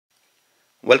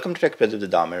Welcome to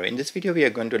TechBrothersIT. In this video, we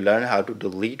are going to learn how to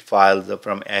delete files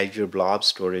from Azure Blob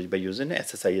storage by using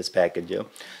SSIS package.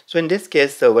 So in this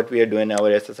case, what we are doing, our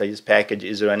SSIS package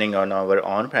is running on our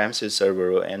on-premises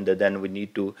server, and then we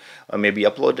need to maybe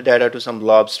upload the data to some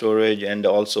blob storage and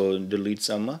also delete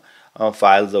some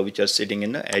files which are sitting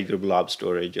in Azure Blob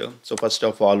storage. So first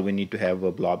of all, we need to have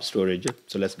a blob storage.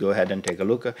 So let's go ahead and take a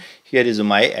look. Here is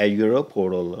my Azure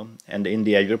portal, and in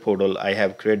the Azure portal, I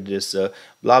have created this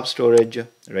blob storage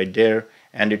right there,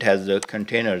 and it has the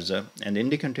containers, and in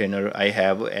the container I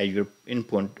have Azure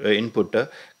input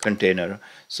container.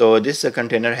 So this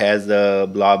container has a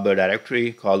blob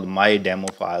directory called my demo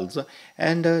files,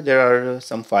 and there are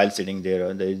some files sitting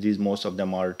there. These most of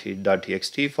them are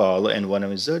 .txt file, and one of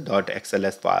them is a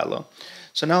 .xls file.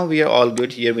 So now we are all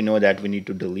good here. We know that we need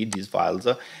to delete these files,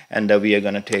 and we are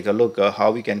going to take a look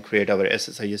how we can create our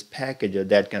SSIS package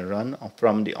that can run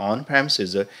from the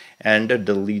on-premises and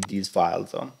delete these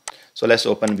files. So let's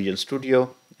open Visual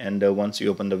Studio, and once you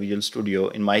open the Visual Studio,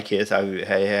 in my case I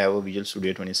have a Visual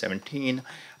Studio 2017.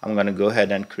 I'm going to go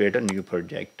ahead and create a new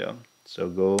project. So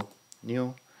go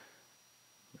new,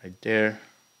 right there,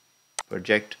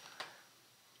 project,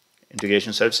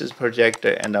 integration services project,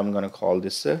 and I'm going to call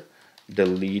this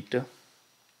delete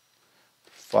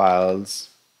files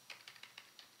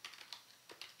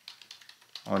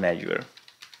on Azure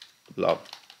Blob.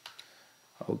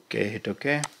 Okay, hit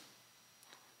OK.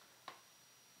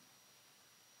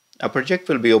 A project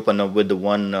will be opened up with the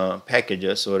one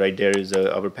package. So right there is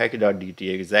our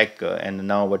package.dt exec, and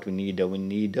now what we need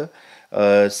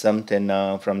something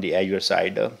from the Azure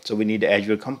side. So we need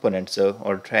Azure components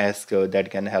or tasks that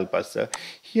can help us.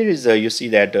 Here is you see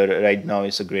that right now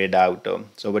it's grayed out.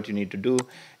 So what you need to do,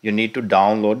 you need to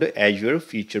download the Azure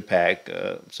feature pack.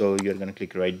 So you're going to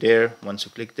click right there. Once you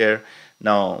click there,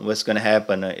 now what's going to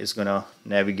happen is going to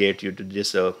navigate you to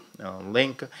this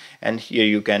link, and here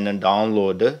you can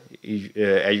download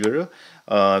Azure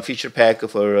feature pack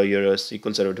for your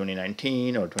SQL Server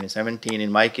 2019 or 2017.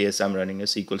 In my case, I'm running a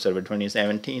SQL Server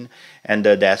 2017, and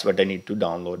that's what I need to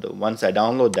download. Once I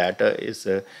download that, it's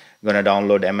going to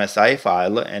download MSI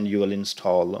file, and you will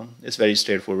install. It's very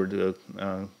straightforward,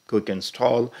 quick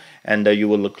install, and you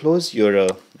will close your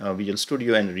Visual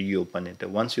Studio and reopen it.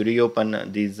 Once you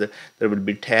reopen these, there will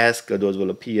be tasks. Those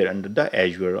will appear under the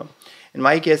Azure. In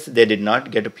my case, they did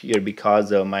not get appear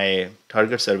because my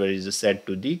target server is set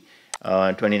to the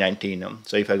 2019.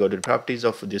 So if I go to the properties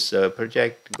of this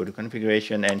project, go to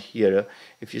configuration, and here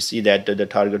if you see that the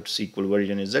target SQL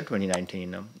version is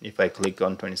 2019. If I click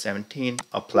on 2017,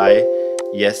 apply,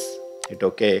 yes, hit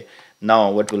OK.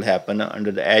 Now what will happen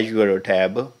under the Azure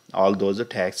tab, all those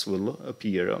tasks will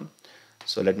appear.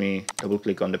 So let me double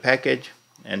click on the package,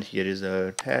 and here is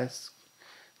a task.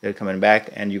 They're coming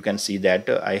back, and you can see that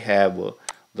I have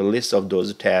the list of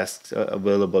those tasks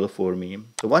available for me.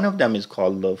 So one of them is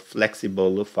called the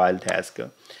flexible file task.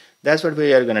 That's what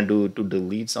we are going to do to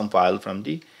delete some file from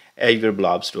the Azure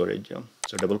Blob storage.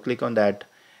 So double click on that,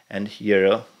 and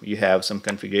here you have some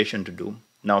configuration to do.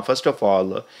 Now first of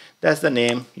all, that's the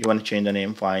name. You want to change the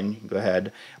name, fine, go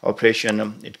ahead.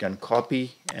 Operation, it can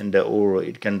copy and or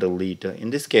it can delete. In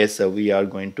this case, we are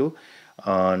going to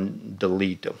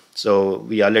delete. So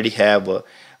we already have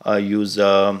use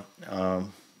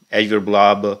Azure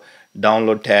Blob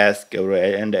download task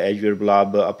and Azure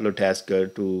Blob upload task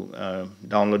to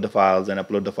download the files and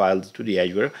upload the files to the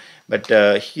Azure. But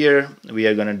here we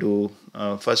are going to do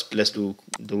first, let's do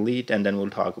delete, and then we'll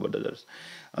talk about others.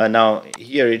 Now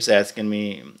here it's asking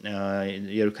me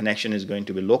your connection is going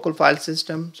to be local file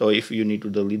system. So if you need to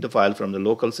delete the file from the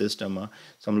local system,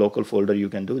 some local folder, you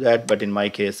can do that. But in my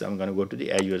case, I'm going to go to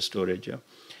the Azure storage.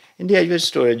 In the Azure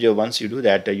storage, once you do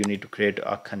that, you need to create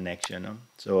a connection.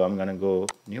 So I'm going to go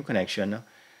new connection,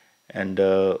 and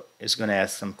it's going to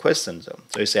ask some questions.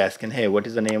 So it's asking, hey, what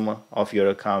is the name of your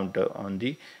account on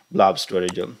the blob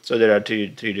storage? So there are three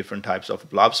different types of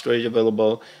blob storage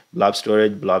available: blob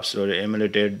storage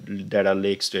emulated, data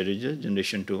lake storage,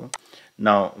 generation 2.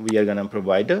 Now we are going to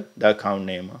provide the account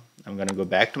name. I'm going to go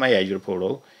back to my Azure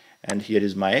portal, and here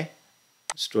is my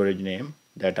storage name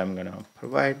that I'm going to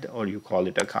provide, or you call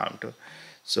it account.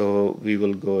 So we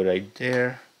will go right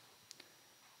there,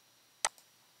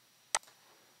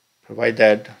 provide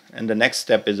that, and the next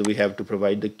step is we have to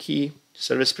provide the key,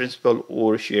 service principal,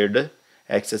 or shared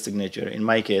access signature. In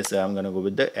my case, I'm going to go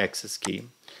with the access key.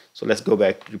 So let's go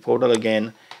back to the portal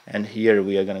again, and here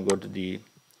we are going to go to the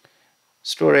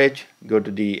storage, go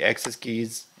to the access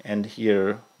keys, and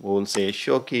here we'll say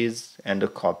show keys and a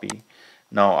copy.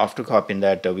 Now after copying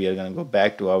that, we are going to go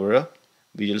back to our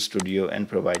Visual Studio and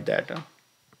provide that.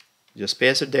 Just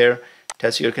paste it there,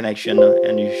 test your connection,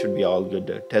 and you should be all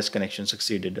good. Test connection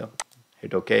succeeded.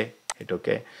 Hit OK, hit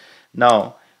OK.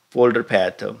 Now folder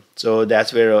path. So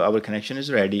that's where our connection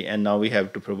is ready, and now we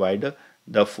have to provide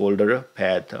the folder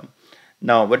path.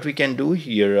 Now what we can do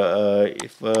here,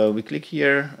 if we click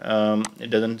here,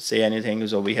 it doesn't say anything,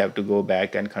 so we have to go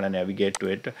back and kind of navigate to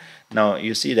it. Now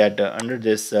you see that under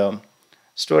this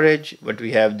storage, what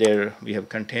we have there, we have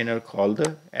container called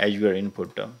the Azure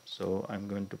input. So I'm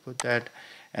going to put that,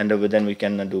 and then we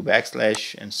can do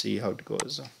backslash and see how it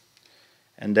goes.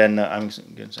 And then I'm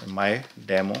going to say my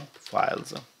demo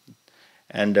files,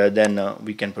 and then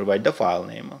we can provide the file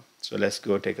name. So let's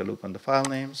go take a look on the file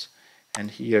names,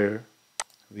 and here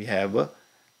we have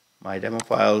my demo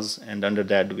files, and under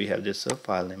that we have this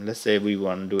file name. Let's say we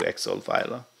want to do Excel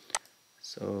file.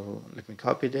 So let me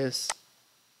copy this,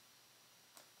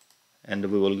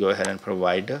 and we will go ahead and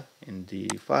provide in the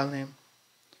file name,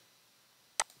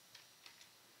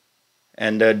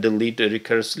 and delete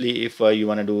recursively. If you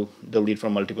want to do delete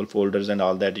from multiple folders and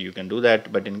all that, you can do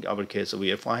that, but in our case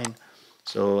we are fine.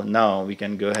 So now we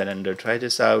can go ahead and try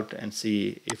this out and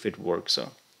see if it works.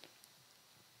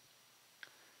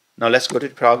 Now let's go to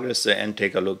progress and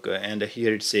take a look, and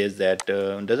here it says that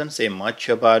doesn't say much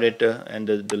about it, and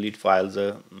delete files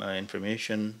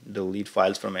information, delete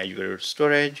files from Azure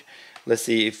storage. Let's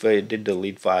see if it did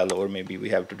delete file, or maybe we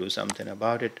have to do something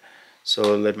about it.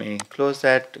 So let me close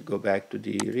that, go back to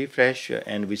the refresh,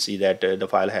 and we see that the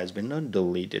file has been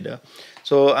deleted.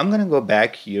 So I'm gonna go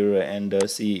back here and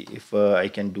see if I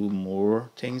can do more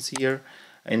things here.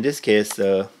 In this case,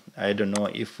 I don't know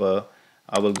if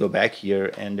I will go back here,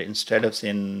 and instead of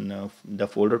saying the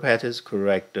folder path is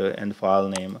correct and file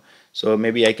name, so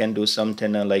maybe I can do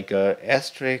something like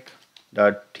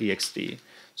asterisk.txt.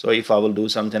 So if I will do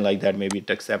something like that, maybe it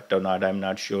accept or not, I'm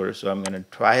not sure. So I'm going to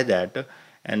try that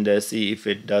and see if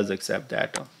it does accept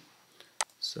that.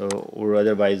 So, or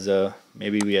otherwise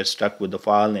maybe we are stuck with the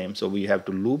file name, so we have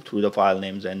to loop through the file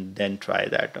names and then try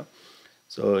that.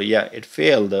 So yeah, it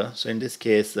failed. So in this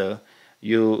case,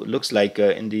 you looks like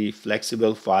in the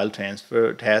flexible file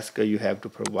transfer task, you have to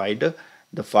provide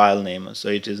the file name, so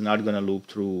it is not going to loop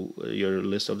through your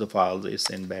list of the files.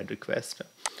 It's in bad request.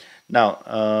 Now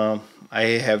I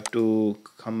have to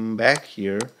come back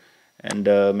here, and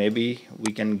maybe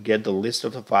we can get the list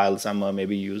of the files. I'm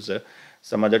maybe use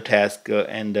some other task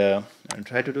and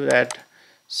try to do that.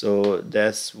 So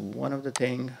that's one of the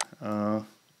thing.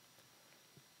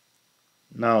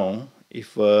 Now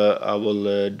if I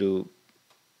will do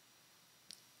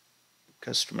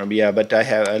customer, yeah, but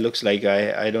I looks like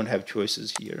I don't have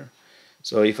choices here.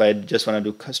 So if I just want to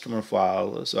do customer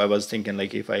file, so I was thinking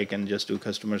like if I can just do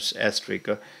customers asterisk,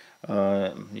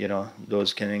 you know,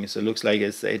 those kind of things. So it looks like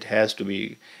it has to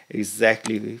be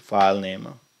exactly file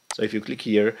name. So if you click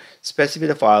here, specify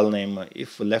the file name.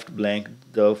 If left blank,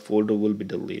 the folder will be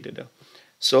deleted.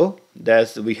 So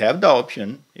that's, we have the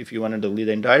option if you want to delete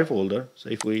the entire folder. So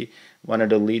if we want to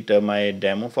delete my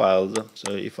demo files,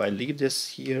 so if I leave this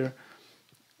here,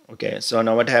 okay, so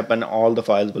now what happened, all the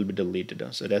files will be deleted.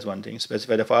 So that's one thing.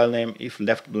 Specify the file name. If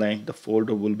left blank, the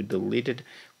folder will be deleted.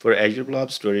 For Azure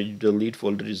Blob storage, delete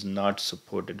folder is not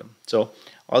supported. So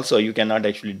also you cannot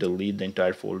actually delete the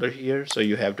entire folder here, so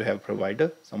you have to have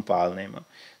provided some file name.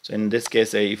 So in this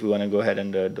case, if we want to go ahead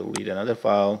and delete another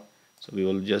file, so we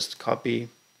will just copy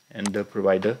and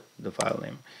provide the file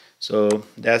name. So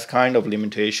that's kind of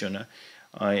limitation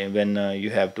when you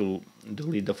have to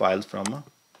delete the files from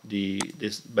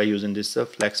this by using this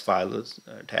flex files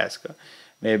task.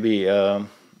 Maybe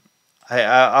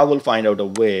I will find out a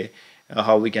way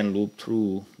how we can loop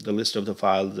through the list of the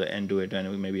files and do it,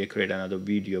 and maybe create another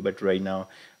video, but right now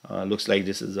looks like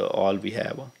this is all we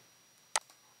have.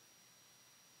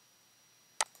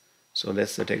 So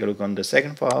let's take a look on the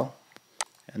second file,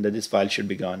 and this file should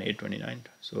be gone 829.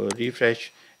 So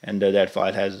refresh, and that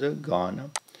file has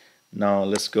gone. Now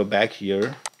let's go back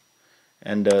here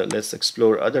and let's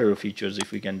explore other features.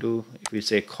 If we can do, if we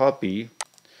say copy,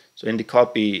 so in the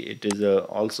copy it is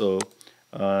also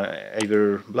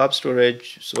Azure Blob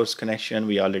storage source connection.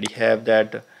 We already have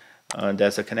that.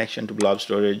 That's a connection to Blob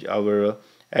storage, our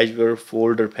Azure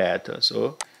folder path.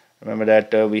 So remember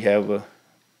that we have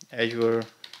Azure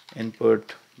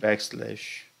input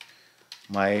backslash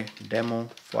my demo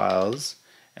files,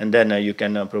 and then you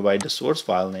can provide the source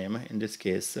file name. In this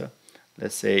case,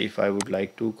 let's say if I would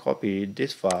like to copy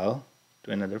this file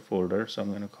to another folder, so I'm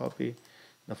going to copy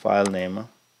the file name,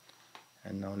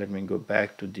 and now let me go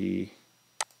back to the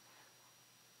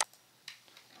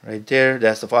right there,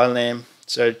 that's the file name.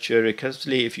 search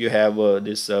recursively if you have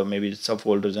this maybe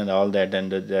subfolders and all that,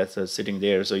 and that's sitting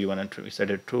there, so you want to set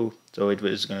it true, so it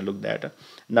is going to look that.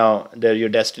 Now there your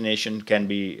destination can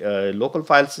be a local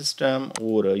file system,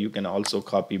 or you can also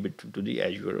copy it to the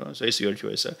Azure, so it's your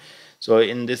choice. So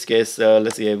in this case,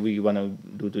 let's say we want to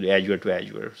do to the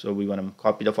Azure, so we want to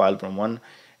copy the file from one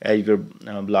Azure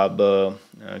Blob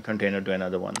container to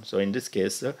another one. So in this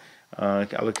case,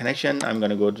 our connection, I'm going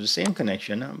to go to the same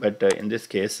connection, but in this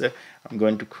case I'm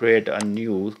going to create a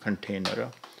new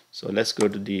container. So let's go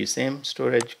to the same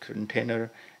storage container,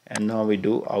 and now we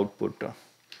do output.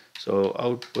 So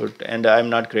output, and I'm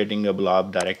not creating a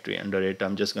blob directory under it,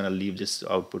 I'm just going to leave this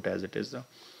output as it is.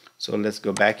 So let's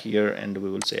go back here and we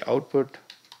will say output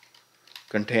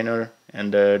container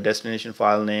and the destination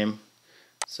file name.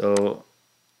 So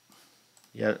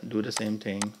yeah, do the same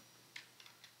thing.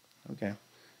 Okay,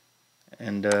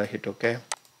 and hit OK.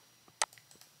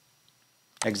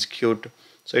 Execute.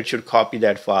 So it should copy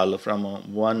that file from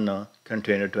one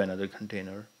container to another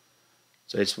container.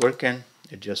 So it's working,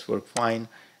 it just worked fine.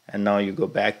 And now you go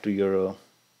back to your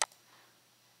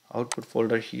output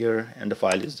folder here, and the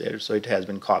file is there, so it has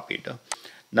been copied.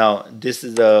 Now this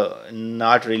is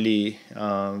not really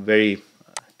very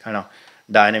kind of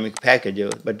dynamic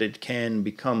package, but it can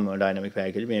become a dynamic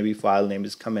package. Maybe file name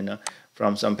is coming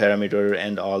from some parameter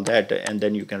and all that, and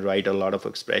then you can write a lot of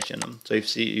expression. So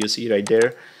if you see right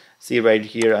there, see right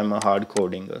here, I'm a hard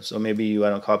coding. So maybe you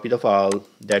want to copy the file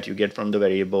that you get from the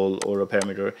variable or a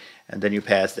parameter, and then you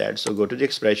pass that. So go to the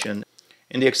expression.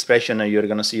 In the expression, you're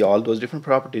going to see all those different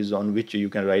properties on which you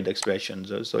can write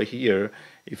expressions. So here,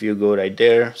 if you go right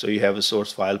there, so you have a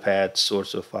source file path,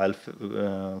 source of file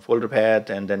folder path,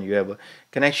 and then you have a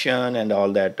connection and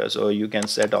all that. So you can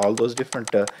set all those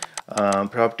different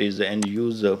properties and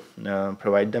use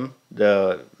provide them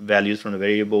the values from the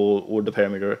variable or the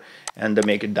parameter, and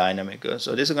make it dynamic.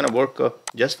 So this is going to work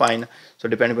just fine. So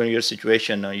depending on your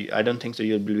situation, I don't think so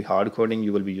you'll be hard coding.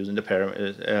 You will be using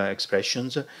the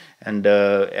expressions, and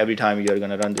every time you are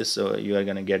going to run this, you are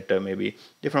going to get maybe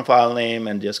different file name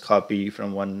and just copy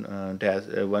from one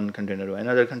container to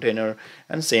another container.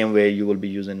 And same way you will be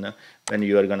using when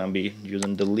you are going to be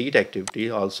using delete activity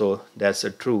also, that's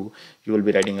true. You will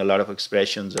be writing a lot of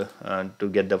expressions to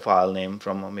get the file name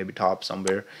from maybe top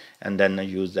somewhere, and then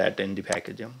use that in the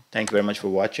package. Thank you very much for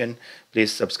watching.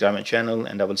 Please subscribe my channel,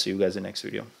 and I will see you guys in the next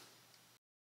video.